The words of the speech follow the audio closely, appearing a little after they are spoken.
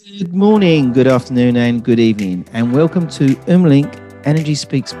Good morning, good afternoon, and good evening, and welcome to Umlink Energy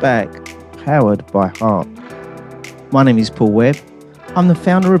Speaks Back, powered by Heart. My name is Paul Webb. I'm the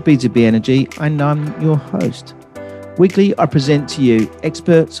founder of B2B Energy, and I'm your host. Weekly, I present to you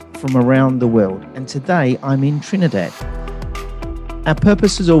experts from around the world, and today I'm in Trinidad. Our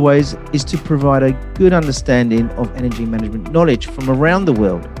purpose, as always, is to provide a good understanding of energy management knowledge from around the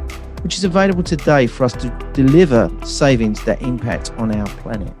world, which is available today for us to deliver savings that impact on our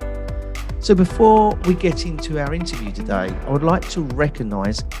planet. So before we get into our interview today, I would like to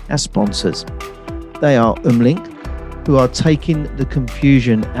recognise our sponsors. They are Umlink, who are taking the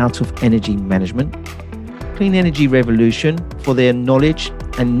confusion out of energy management, Clean Energy Revolution for their knowledge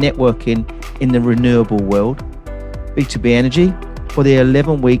and networking in the renewable world, B2B Energy for their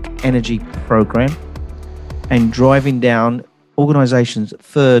 11-week energy program, and driving down organisation's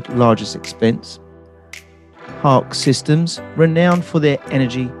third largest expense, Hark Systems, renowned for their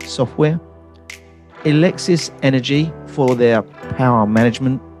energy software, Alexis Energy for their power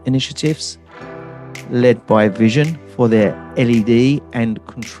management initiatives, led by Vision for their LED and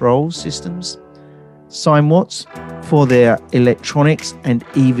control systems, Simewatts for their electronics and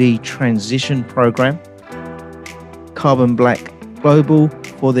EV transition program, Carbon Black Global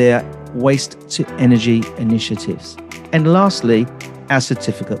for their waste to energy initiatives, and lastly, our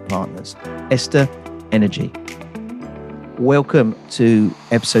certificate partners, Ester Energy. Welcome to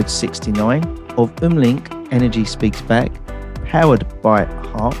episode 69 of Umlink Energy Speaks Back, powered by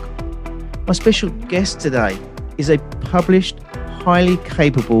Hark. My special guest today is a published, highly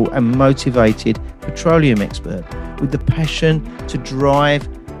capable and motivated petroleum expert with the passion to drive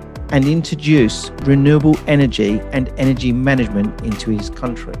and introduce renewable energy and energy management into his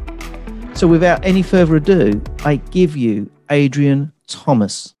country. So without any further ado, I give you Adrian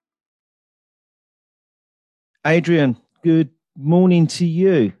Thomas. Adrian, good morning to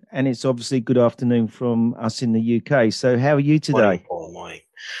you. And it's obviously good afternoon from us in the UK. So how are you today? Morning, Paul. Morning.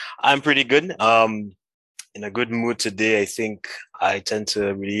 I'm pretty good. In a good mood today. I think I tend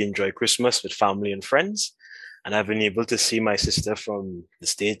to really enjoy Christmas with family and friends. And I've been able to see my sister from the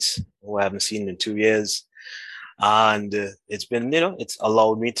States, who I haven't seen in 2 years. And it's been, it's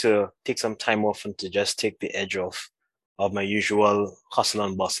allowed me to take some time off and to just take the edge off of my usual hustle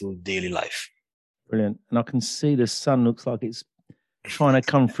and bustle daily life. Brilliant. And I can see the sun looks like it's trying to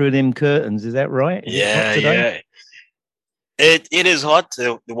come through them curtains. Is that right? Is it hot today? Yeah. It is hot.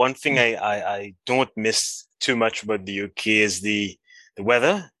 The one thing I don't miss too much about the UK is the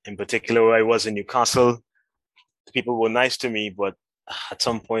weather. In particular, where I was in Newcastle, the people were nice to me, but at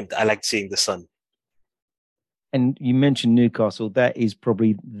some point I liked seeing the sun. And you mentioned Newcastle. That is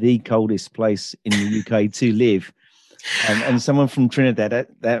probably the coldest place in the UK to live. And someone from Trinidad,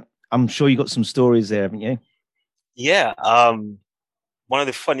 that I'm sure you got some stories there, haven't you? Yeah. One of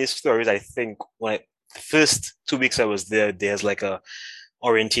the funniest stories, I think, the first 2 weeks I was there, there's like a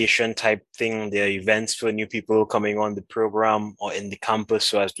orientation type thing. There are events for new people coming on the program or in the campus.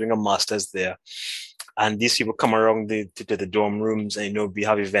 So I was doing a master's there, and these people come around to the dorm rooms, and we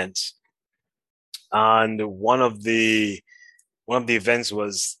have events. And one of the events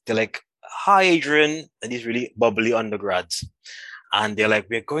was, they're like, "Hi, Adrian," and these really bubbly undergrads, and they're like,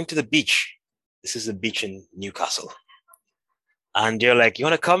 "We're going to the beach. This is the beach in Newcastle." And they're like, "You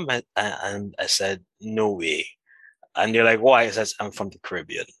want to come?" And I said, "No way." And they're like, "Why?" I said, "I'm from the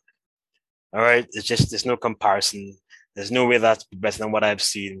Caribbean." All right. There's no comparison. There's no way that's better than what I've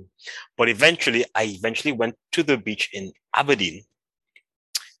seen. But I eventually went to the beach in Aberdeen,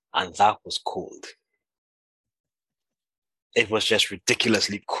 and that was cold. It was just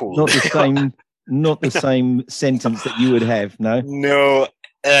ridiculously cold. Not the same sentence that you would have, no? No.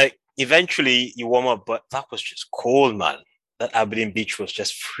 Eventually you warm up, but that was just cold, man. That Aberdeen beach was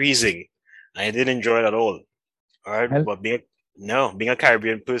just freezing. I didn't enjoy it at all. All right. But being a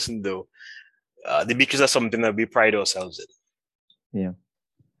Caribbean person, though, the beaches are something that we pride ourselves in. Yeah.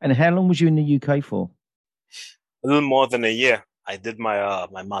 And how long was you in the UK for? A little more than a year. I did my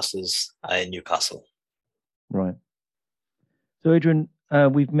master's in Newcastle. Right. So, Adrian,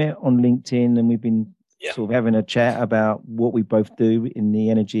 we've met on LinkedIn, and we've been sort of having a chat about what we both do in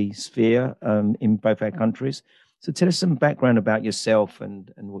the energy sphere in both our countries. So tell us some background about yourself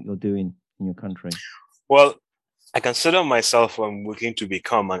and what you're doing in your country. Well, I consider myself working to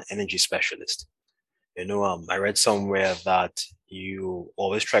become an energy specialist. I read somewhere that you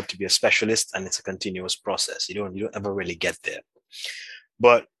always strive to be a specialist, and it's a continuous process. You don't ever really get there.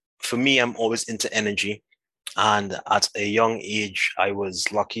 But for me, I'm always into energy. And at a young age, I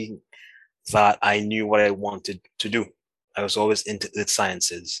was lucky that I knew what I wanted to do. I was always into earth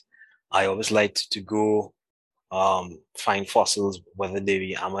sciences. I always liked to go find fossils, whether they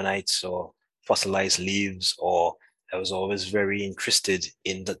be ammonites or fossilized leaves, or I was always very interested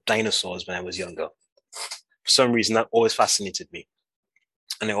in the dinosaurs when I was younger. For some reason, that always fascinated me.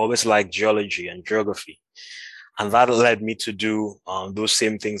 And I always liked geology and geography. And that led me to do those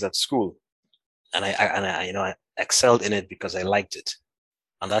same things at school. And I excelled in it because I liked it.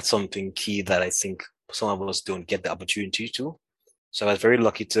 And that's something key that I think some of us don't get the opportunity to. So I was very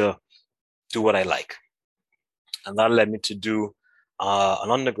lucky to do what I like. And that led me to do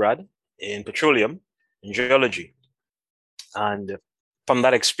an undergrad in petroleum in geology. And from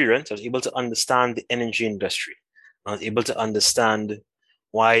that experience, I was able to understand the energy industry. I was able to understand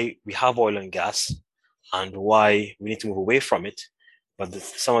why we have oil and gas and why we need to move away from it, but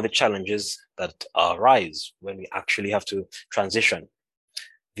some of the challenges that arise when we actually have to transition.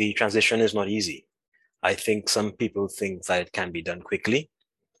 The transition is not easy. I think some people think that it can be done quickly.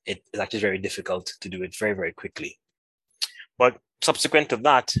 It is actually very difficult to do it very, very quickly. But subsequent to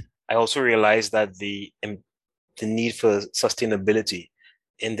that, I also realized that the need for sustainability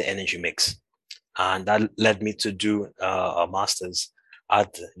in the energy mix. And that led me to do a master's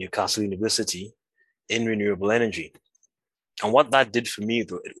at Newcastle University in renewable energy. And what that did for me,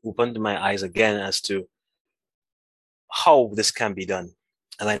 though, it opened my eyes again as to how this can be done.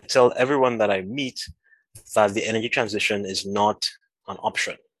 And I tell everyone that I meet that the energy transition is not an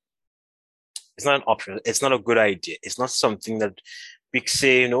option. It's not an option. It's not a good idea. It's not something that we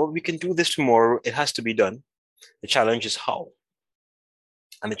say, we can do this tomorrow. It has to be done. The challenge is how.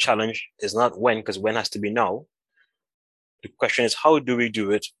 And the challenge is not when, because when has to be now. The question is, how do we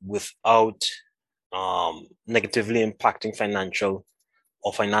do it without negatively impacting financial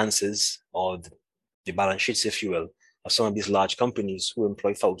or finances or the balance sheets, if you will, of some of these large companies who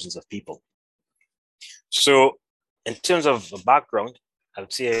employ thousands of people. So in terms of background, I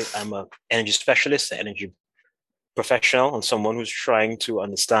would say I'm an energy specialist, an energy professional, and someone who's trying to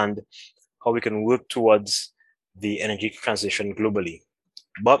understand how we can work towards the energy transition globally.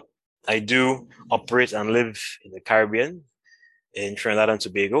 But I do operate and live in the Caribbean, in Trinidad and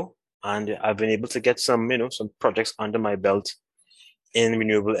Tobago, and I've been able to get some projects under my belt in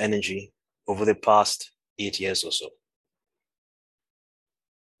renewable energy over the past 8 years or so.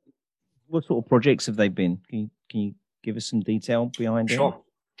 What sort of projects have they been? Can you give us some detail behind it? Sure.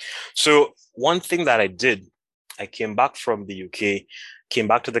 So one thing that I did, I came back from the UK, came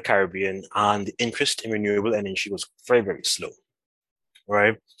back to the Caribbean, and the interest in renewable energy was very, very slow,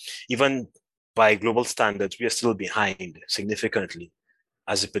 right? Even by global standards, we are still behind significantly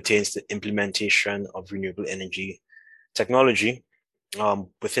as it pertains to implementation of renewable energy technology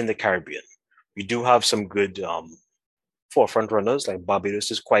within the Caribbean. We do have some good forefront runners, like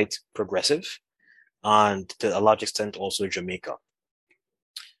Barbados is quite progressive, and to a large extent also Jamaica.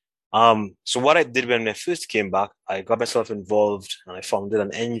 So what I did when I first came back, I got myself involved and I founded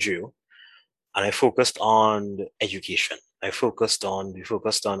an NGO, and I focused on education. We focused on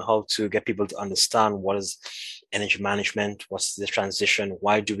how to get people to understand what is energy management, what's the transition,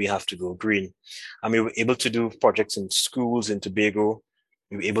 why do we have to go green. And we were able to do projects in schools in Tobago.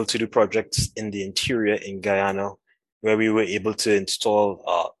 We were able to do projects in the interior in Guyana, where we were able to install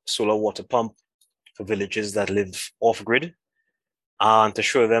a solar water pump for villages that live off grid, and to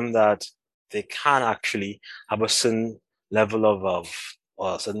show them that they can actually have a certain level of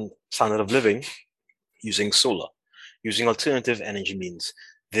a certain standard of living using solar, using alternative energy means.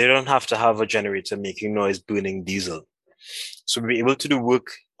 They don't have to have a generator making noise burning diesel. So we were able to do work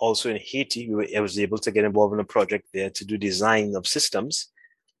also in Haiti. I was able to get involved in a project there to do design of systems,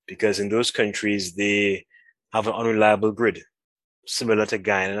 because in those countries, they have an unreliable grid, similar to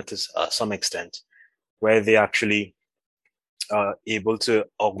Guyana to some extent, where they actually are able to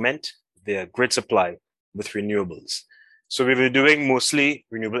augment their grid supply with renewables. So we were doing mostly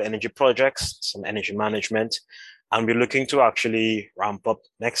renewable energy projects, some energy management, and we're looking to actually ramp up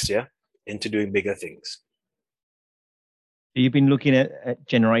next year into doing bigger things. You've been looking at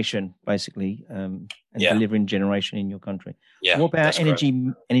generation, basically, and delivering generation in your country. Yeah. What about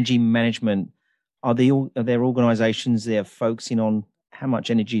energy management? Are there organizations there focusing on how much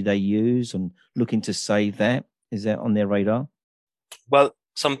energy they use and looking to save that? Is that on their radar? Well,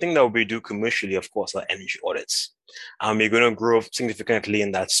 something that we do commercially, of course, are energy audits. And we're going to grow significantly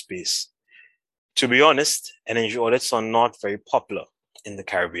in that space. To be honest, energy audits are not very popular in the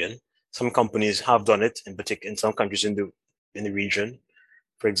Caribbean. Some companies have done it, in particular in some countries in the region.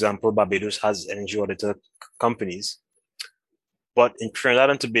 For example, Barbados has energy auditor companies. But in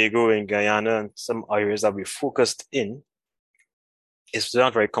Trinidad and Tobago, in Guyana, and some areas that we focused in, it's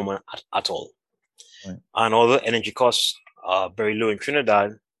not very common at all. Right. And although energy costs are very low in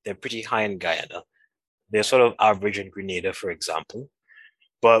Trinidad, they're pretty high in Guyana. They're sort of average in Grenada, for example.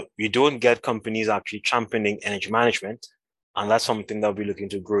 But you don't get companies actually championing energy management, and that's something that we're looking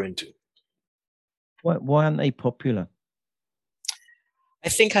to grow into. Why aren't they popular? I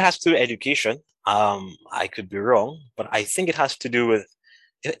think it has to do with education. I could be wrong, but I think it has to do with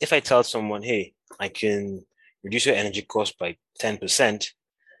if I tell someone, hey, I can reduce your energy cost by 10%,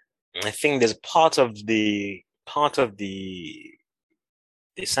 I think there's part of the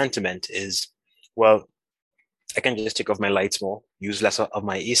sentiment is, well, I can just take off my lights more, use less of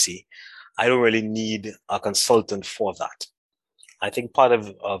my AC. I don't really need a consultant for that. I think part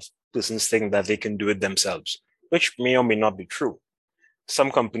of persons think that they can do it themselves, which may or may not be true. Some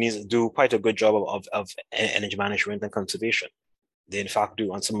companies do quite a good job of energy management and conservation. They in fact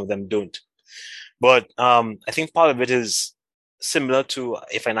do, and some of them don't. But I think part of it is similar to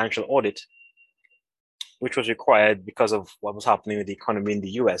a financial audit, which was required because of what was happening with the economy in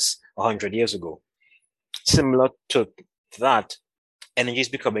the US 100 years ago. Similar to that, energy is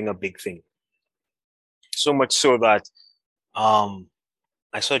becoming a big thing. So much so that um,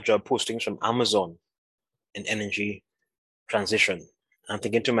 I saw job postings from Amazon in energy transition. I'm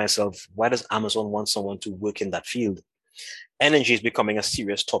thinking to myself, why does Amazon want someone to work in that field? Energy is becoming a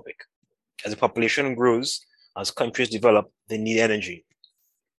serious topic. As the population grows, as countries develop, they need energy.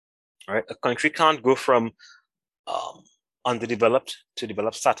 All right, a country can't go from um, underdeveloped to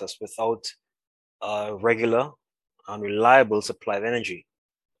developed status without a regular and reliable supply of energy.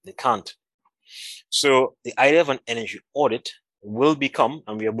 They can't. So the idea of an energy audit will become,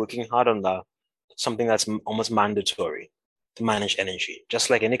 and we are working hard on that, something that's almost mandatory to manage energy. Just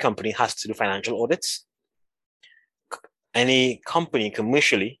like any company has to do financial audits, any company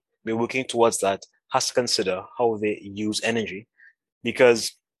commercially, we're working towards that, has to consider how they use energy.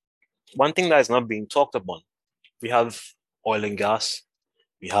 Because one thing that is not being talked about, we have oil and gas,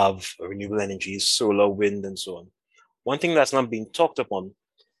 we have renewable energies, solar, wind, and so on. One thing that's not being talked upon,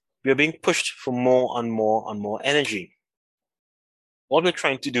 we are being pushed for more and more and more energy. What we're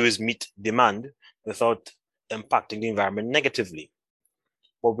trying to do is meet demand without impacting the environment negatively.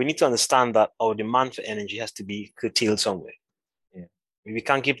 But we need to understand that our demand for energy has to be curtailed somewhere. Yeah. We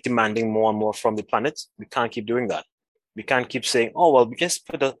can't keep demanding more and more from the planet. We can't keep doing that. We can't keep saying, oh, well, we just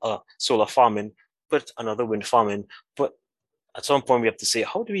put a solar farm in, put another wind farm in. But at some point, we have to say,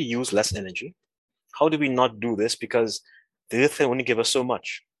 how do we use less energy? How do we not do this? Because the earth can only give us so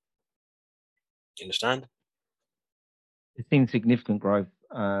much. You understand? We've seen significant growth,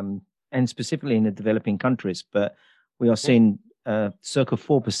 and specifically in the developing countries, but we are Mhm. seeing circa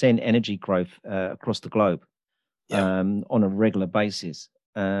 4% energy growth across the globe Yeah. on a regular basis.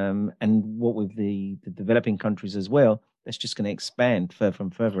 And what with the developing countries as well, that's just going to expand further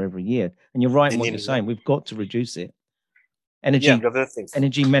and further every year. And you're right They in what need you're it. saying. We've got to reduce it. Yeah, Energy the other things.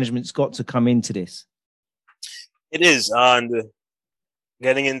 energy management's got to come into this. It is, and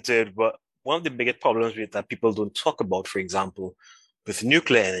getting into it, but one of the biggest problems with that people don't talk about, for example, with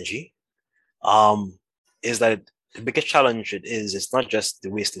nuclear energy, um, is that the biggest challenge it is, it's not just the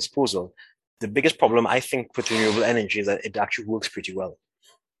waste disposal. The biggest problem I think with renewable energy is that it actually works pretty well.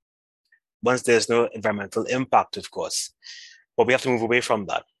 Once there's no environmental impact, of course, but we have to move away from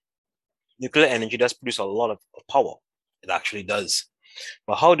that. Nuclear energy does produce a lot of power. It actually does.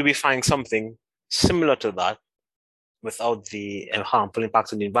 But how do we find something similar to that without the harmful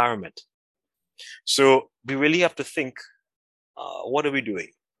impacts on the environment? So we really have to think, what are we doing?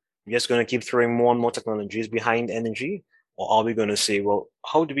 We're just going to keep throwing more and more technologies behind energy, or are we going to say, well,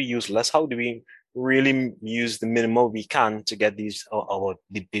 how do we use less? How do we really use the minimal we can to get these our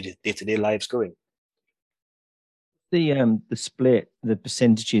day-to-day lives going? The split, the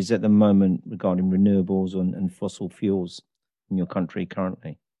percentages at the moment regarding renewables and fossil fuels in your country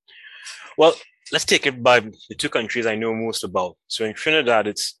currently? Well, let's take it by the two countries I know most about. So in Trinidad,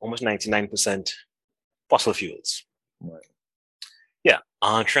 it's almost 99% fossil fuels. Right. Yeah,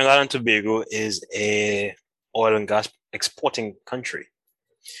 Trinidad and Tobago is a oil and gas exporting country.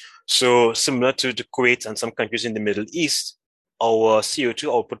 So similar to Kuwait and some countries in the Middle East, our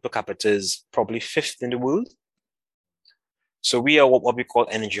CO2 output per capita is probably fifth in the world. So we are what we call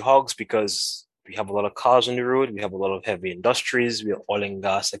energy hogs because we have a lot of cars on the road, we have a lot of heavy industries, we are oil and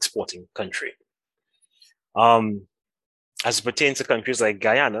gas exporting country. Um, as it pertains to countries like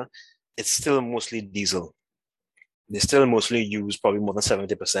Guyana, it's still mostly diesel. They still mostly use probably more than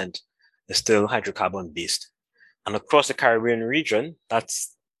 70%. It's still hydrocarbon based. And across the Caribbean region,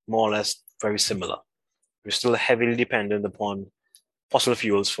 that's more or less very similar. We're still heavily dependent upon fossil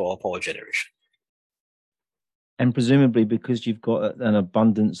fuels for our power generation. And presumably because you've got an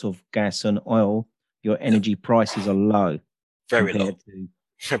abundance of gas and oil, your energy prices are low Very compared low. to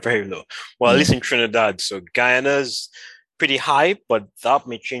Very low. Well, at Yeah, least in Trinidad. So Guyana's pretty high, but that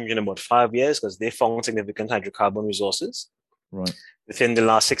may change in about 5 years because they found significant hydrocarbon resources right. within the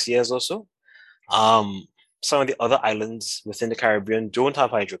last 6 years or so. Um, some of the other islands within the Caribbean don't have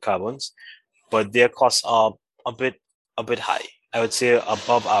hydrocarbons, but their costs are a bit a bit high. I would say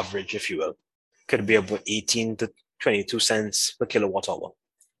above average, if you will. Could be about 18 to 22 cents per kilowatt hour.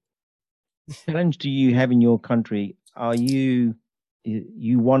 Challenge do you have in your country? Are you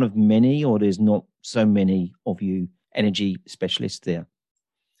one of many, or there's not so many of you energy specialists there?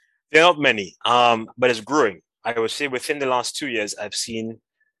 There are not many, but it's growing. I would say within the last 2 years, I've seen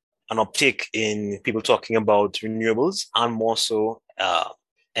an uptick in people talking about renewables and more so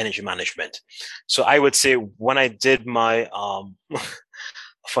energy management. So I would say when I did my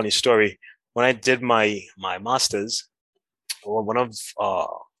funny story, when I did my master's, well, one of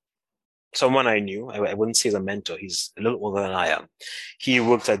someone I knew, I wouldn't say he's a mentor, he's a little older than I am. He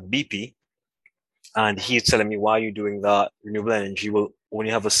worked at BP and he's telling me, why are you doing that? Renewable energy will only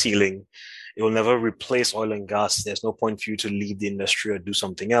have a ceiling. It will never replace oil and gas. There's no point for you to leave the industry or do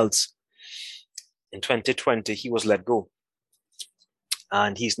something else. In 2020, he was let go,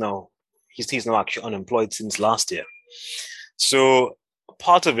 and he's now actually unemployed since last year. So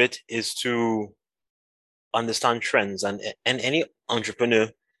part of it is to understand trends, and any entrepreneur,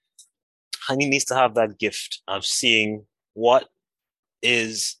 and he needs to have that gift of seeing what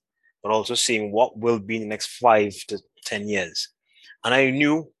is, but also seeing what will be in the next 5 to 10 years. And I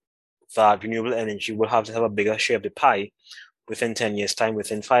knew that renewable energy will have to have a bigger share of the pie within 10 years' time,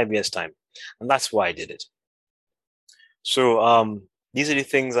 within 5 years' time. And that's why I did it. So these are the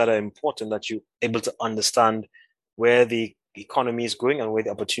things that are important that you're able to understand where the economy is going and where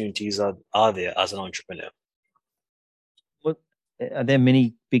the opportunities are there as an entrepreneur. What are there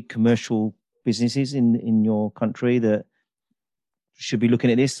many big commercial businesses in your country that should be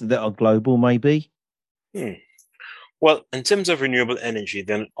looking at this that are global, maybe? Hmm. Well, in terms of renewable energy,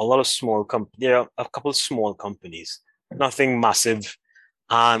 then a lot of there are a couple of small companies, nothing massive.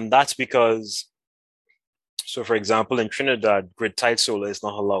 And that's because, so for example, in Trinidad, grid tied solar is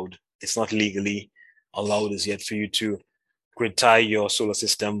not allowed. It's not legally allowed as yet for you to grid tie your solar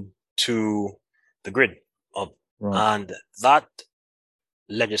system to the grid. Right. And that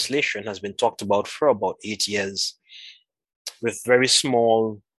legislation has been talked about for about 8 years with very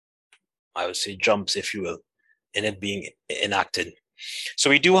small, I would say, jumps, if you will, in it being enacted. So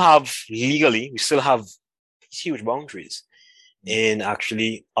we do have legally, we still have huge boundaries in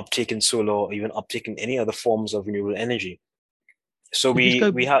actually uptaking solar or even uptaking any other forms of renewable energy. So So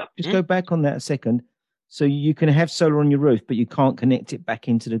we have go back on that a second. So you can have solar on your roof, but you can't connect it back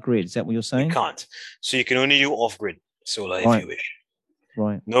into the grid. Is that what you're you saying? can't. So you can only do off-grid solar if Right. you wish.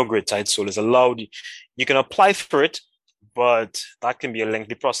 Right. No grid tied solar is allowed. You can apply for it, but that can be a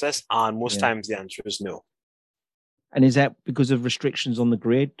lengthy process, and most Yeah. times the answer is no. And is that because of restrictions on the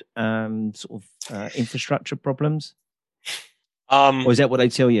grid, sort of infrastructure problems, or is that what they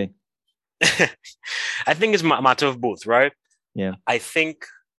tell you? I think it's a matter of both, right? Yeah. I think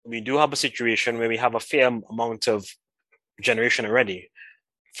we do have a situation where we have a fair amount of generation already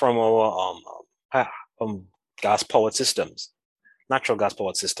from our gas powered systems, natural gas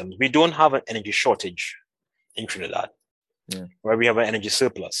powered systems. We don't have an energy shortage in Trinidad, Yeah. where we have an energy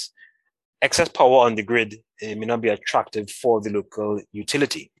surplus. Excess power on the grid, it may not be attractive for the local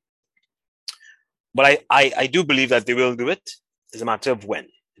utility. But I do believe that they will do it. It's a matter of when.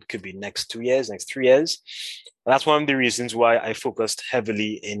 It could be next 2 years, next 3 years. That's one of the reasons why I focused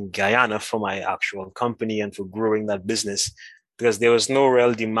heavily in Guyana for my actual company and for growing that business, because there was no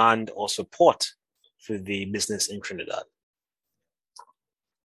real demand or support for the business in Trinidad.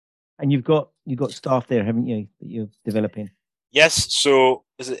 And you've got staff there, haven't you, that you're developing? Yes, so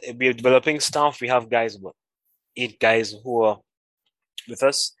we're developing staff. We have guys, about 8 guys who are with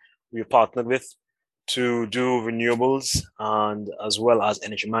us. We've partnered with to do renewables and as well as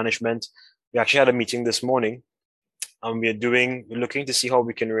energy management. We actually had a meeting this morning, and we're looking to see how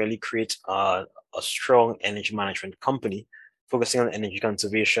we can really create a strong energy management company focusing on energy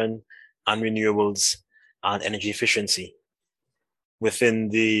conservation and renewables and energy efficiency within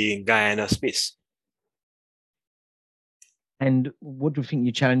the Guyana space. And what do you think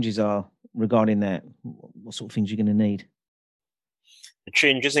your challenges are regarding that? What sort of things you're going to need? The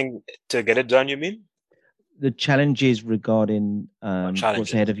changes to get it done, you mean? The challenges regarding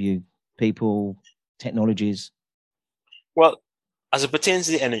what's ahead of you, people, technologies. Well, as it pertains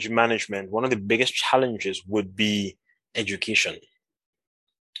to the energy management, one of the biggest challenges would be education,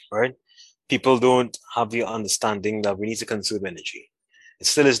 right? People don't have the understanding that we need to conserve energy. It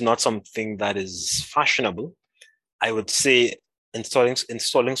still is not something that is fashionable. I would say installing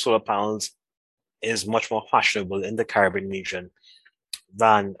solar panels is much more fashionable in the Caribbean region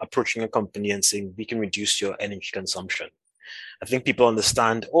than approaching a company and saying, we can reduce your energy consumption. I think people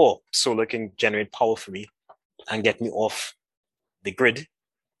understand, oh, solar can generate power for me and get me off the grid.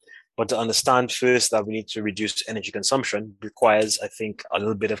 But to understand first that we need to reduce energy consumption requires, I think, a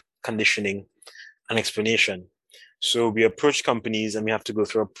little bit of conditioning and explanation. So we approach companies and we have to go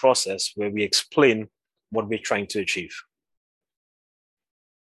through a process where we explain what we're trying to achieve.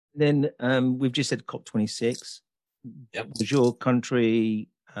 Then we've just said COP26. Yep. Was your country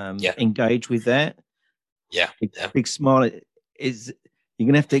Yeah. engaged with that? Yeah. Big smile. You're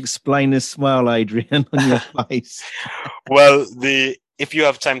gonna have to explain the smile, Adrian, on your face. Well, if you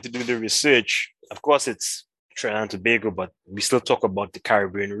have time to do the research, of course it's Trinidad and Tobago, but we still talk about the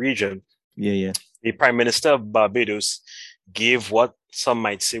Caribbean region. Yeah. The Prime Minister of Barbados gave what some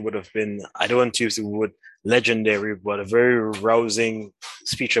might say would have been, I don't want to use the word legendary, but a very rousing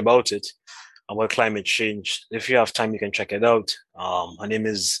speech about it, about climate change. If you have time, you can check it out. Her name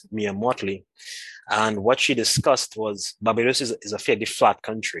is Mia Mottley. And what she discussed was Barbados is a fairly flat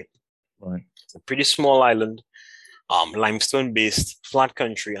country. Right. It's a pretty small island, limestone-based flat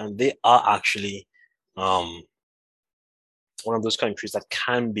country, and they are actually one of those countries that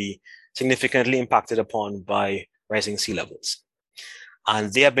can be significantly impacted upon by rising sea levels.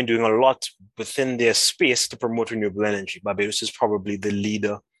 And they have been doing a lot within their space to promote renewable energy. Barbados is probably the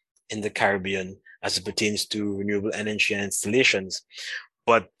leader in the Caribbean as it pertains to renewable energy and installations.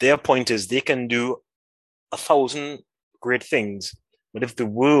 But their point is they can do 1,000 great things, but if the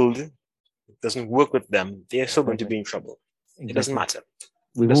world doesn't work with them, they're still going to be in trouble. Exactly. It doesn't matter.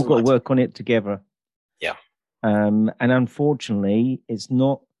 We've all got to work on it together. Yeah. And unfortunately, it's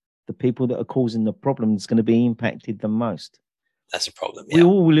not the people that are causing the problem that's going to be impacted the most. That's a problem. Yeah.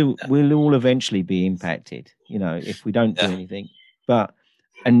 We'll all eventually be impacted, if we don't do anything. But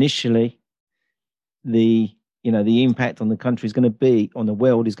initially, the impact on the country is going to be on the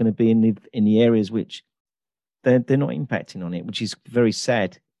world is going to be in the areas which they're not impacting on it, which is very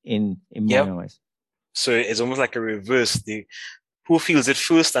sad in my eyes. So it's almost like a reverse. Who feels it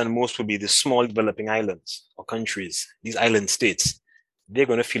first and most will be the small developing islands or countries, these island states. They're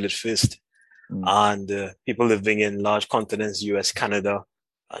going to feel it first. And people living in large continents, US, Canada,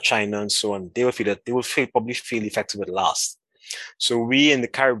 China, and so on, they will feel it. They will probably feel effective at last. So we in the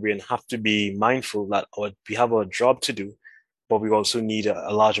Caribbean have to be mindful that we have a job to do, but we also need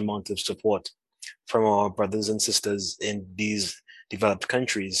a large amount of support from our brothers and sisters in these developed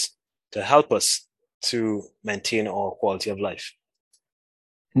countries to help us to maintain our quality of life.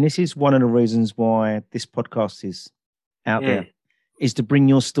 And this is one of the reasons why this podcast is out there, is to bring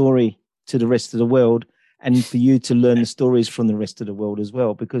your story to the rest of the world and for you to learn the stories from the rest of the world as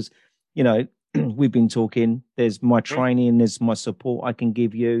well. Because, we've been talking, there's my training, there's my support I can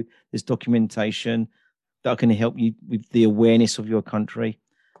give you, there's documentation that can help you with the awareness of your country.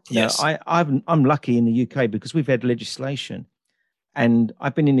 Yes. I'm lucky in the UK because we've had legislation and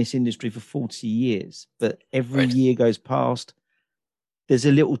I've been in this industry for 40 years, but every year goes past, there's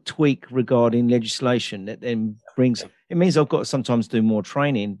a little tweak regarding legislation that then brings, it means I've got to sometimes do more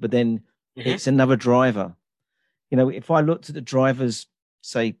training, but then it's another driver. If I looked at the drivers,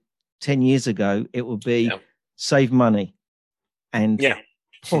 say 10 years ago, it would be save money and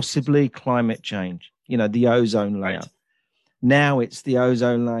possibly climate change, the ozone layer. Right. Now it's the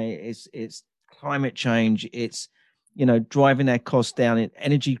ozone layer, it's climate change, it's, driving our costs down in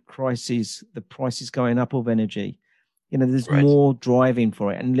energy crisis, the prices going up of energy. There's more driving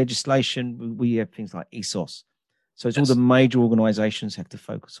for it. And legislation, we have things like ESOS. So it's all the major organizations have to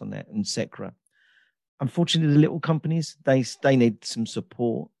focus on that, and SECRA. Unfortunately, the little companies, they need some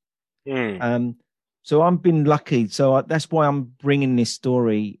support. So I've been lucky. So that's why I'm bringing this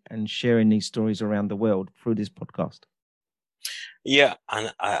story and sharing these stories around the world through this podcast. Yeah,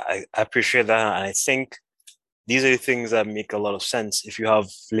 and I appreciate that. And I think these are the things that make a lot of sense if you have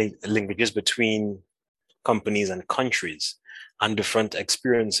linkages between companies and countries and different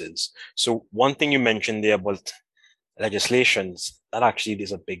experiences. So one thing you mentioned there about legislations, that actually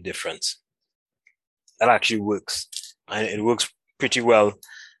is a big difference. That actually works, and it works pretty well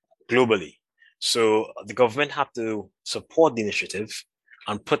globally. So the government have to support the initiative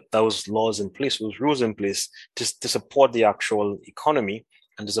and put those laws in place, those rules in place to support the actual economy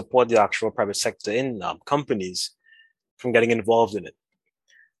and to support the actual private sector in companies from getting involved in it.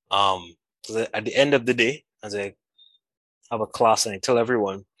 So at the end of the day, as I have a class and I tell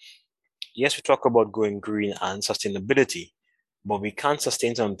everyone, yes, we talk about going green and sustainability, but we can't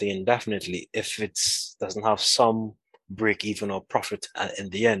sustain something indefinitely if it doesn't have some break even or profit in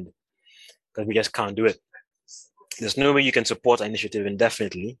the end, because we just can't do it. There's no way you can support an initiative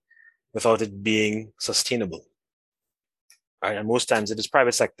indefinitely without it being sustainable. Right? And most times, if it's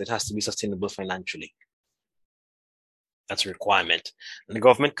private sector, it has to be sustainable financially. That's a requirement. And the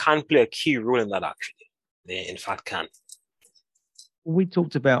government can play a key role in that, actually. They, in fact, can. We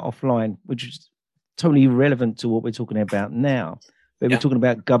talked about offline, which is totally irrelevant to what we're talking about now. But we're talking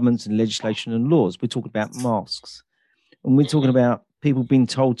about governments and legislation and laws. We're talking about masks. And we're talking about people being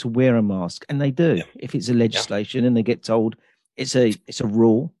told to wear a mask. And they do. Yeah. If it's a legislation and they get told it's a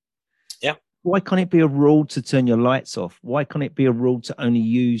rule. Yeah. Why can't it be a rule to turn your lights off? Why can't it be a rule to only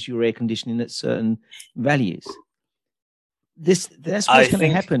use your air conditioning at certain values? That's what's going to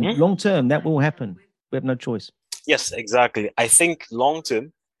happen. Long term, that will happen. We have no choice. Yes, exactly. I think long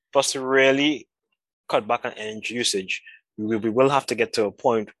term, for us to really cut back on energy usage, we will have to get to a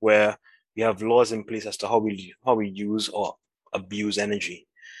point where we have laws in place as to how we use or abuse energy.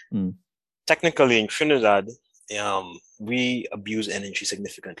 Technically, in Trinidad, we abuse energy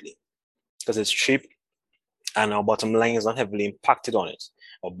significantly because it's cheap and our bottom line is not heavily impacted on it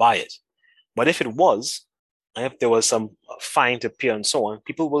or by it. But if it was, and if there was some fine to pay and so on,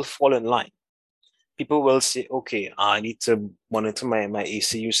 people will fall in line. People will say, okay, I need to monitor my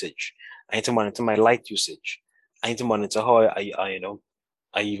AC usage. I need to monitor my light usage. I need to monitor how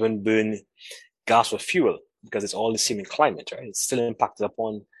I even burn gas or fuel, because it's all the same in climate, right? It's still impacted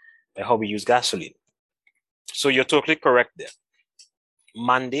upon by how we use gasoline. So you're totally correct there.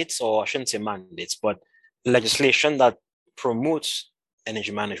 Mandates, or I shouldn't say mandates, but legislation that promotes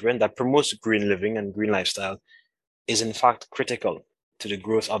energy management, that promotes green living and green lifestyle, is in fact critical to the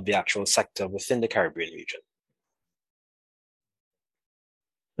growth of the actual sector within the Caribbean region.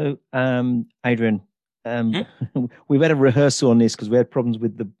 So, Adrian, we've had a rehearsal on this because we had problems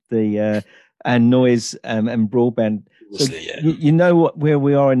with the noise and broadband. So you know where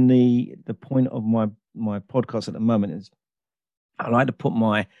we are in the point of my podcast at the moment is I like to put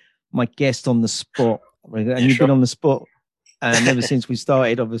my guest on the spot, and you've been on the spot ever since we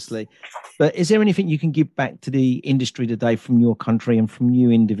started, obviously. But is there anything you can give back to the industry today from your country and from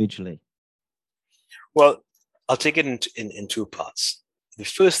you individually? Well, I'll take it in two parts. The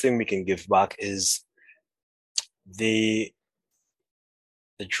first thing we can give back is the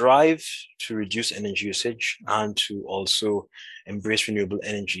drive to reduce energy usage and to also embrace renewable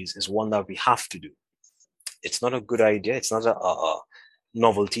energies is one that we have to do. It's not a good idea. It's not a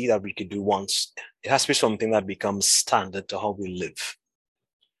novelty that we could do once. It has to be something that becomes standard to how we live.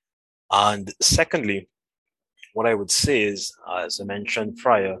 And secondly, what I would say is, as I mentioned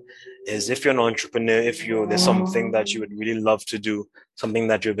prior, is if you're an entrepreneur, if there's something that you would really love to do, something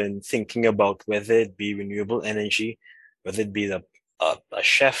that you've been thinking about, whether it be renewable energy, whether it be a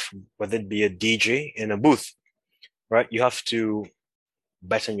chef, whether it be a DJ in a booth, right? You have to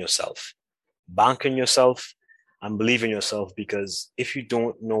bet on yourself, bank on yourself, and believe in yourself, because if you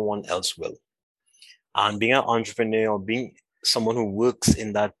don't, no one else will. And being an entrepreneur or being someone who works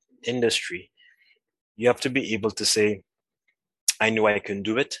in that industry, you have to be able to say, I know I can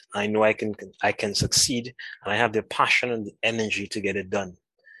do it. I know I can succeed, and I have the passion and the energy to get it done.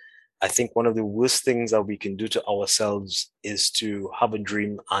 I think one of the worst things that we can do to ourselves is to have a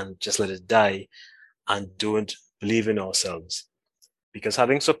dream and just let it die and don't believe in ourselves. Because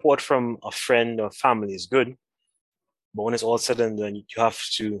having support from a friend or family is good, but when it's all said and done, you have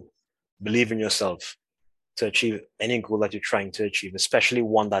to believe in yourself to achieve any goal that you're trying to achieve, especially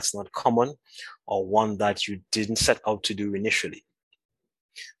one that's not common or one that you didn't set out to do initially.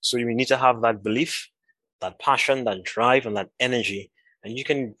 So you need to have that belief, that passion, that drive, and that energy, and you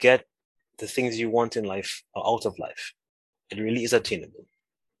can get the things you want in life or out of life. It really is attainable.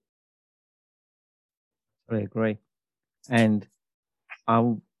 I agree. And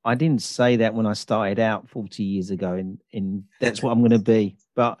I didn't say that when I started out 40 years ago, and that's what I'm going to be.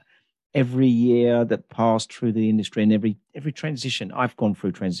 But every year that passed through the industry and every transition, I've gone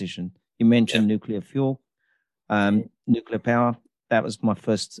through transition. You mentioned nuclear fuel, nuclear power. That was my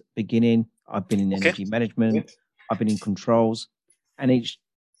first beginning. I've been in energy management. I've been in controls, and each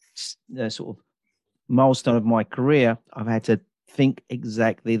sort of milestone of my career, I've had to think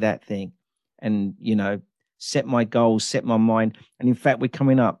exactly that thing, and set my goals, set my mind. And in fact, we're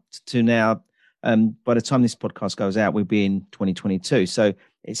coming up to now. By the time this podcast goes out, we'll be in 2022. So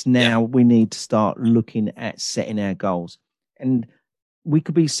it's now we need to start looking at setting our goals, and we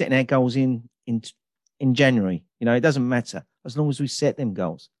could be setting our goals in January. It doesn't matter as long as we set them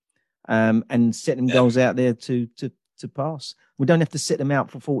goals, and set them goals out there to pass. We don't have to set them out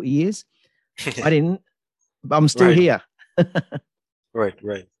for 40 years. I didn't, but I'm still here. Right.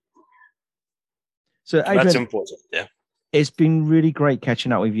 So Adrian, that's important. Yeah. It's been really great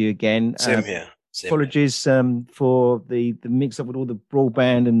catching up with you again. Same here. Same. Apologies for the mix up with all the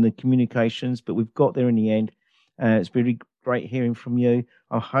broadband and the communications, but we've got there in the end. It's really great hearing from you.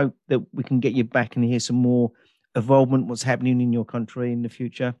 I hope that we can get you back and hear some more involvement, what's happening in your country in the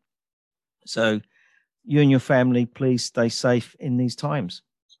future. So you and your family, please stay safe in these times.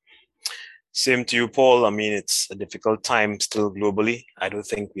 Same to you, Paul. I mean, it's a difficult time still globally. I don't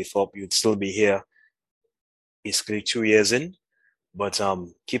think we thought you'd still be here basically 2 years in, but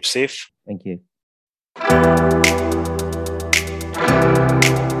keep safe. Thank you.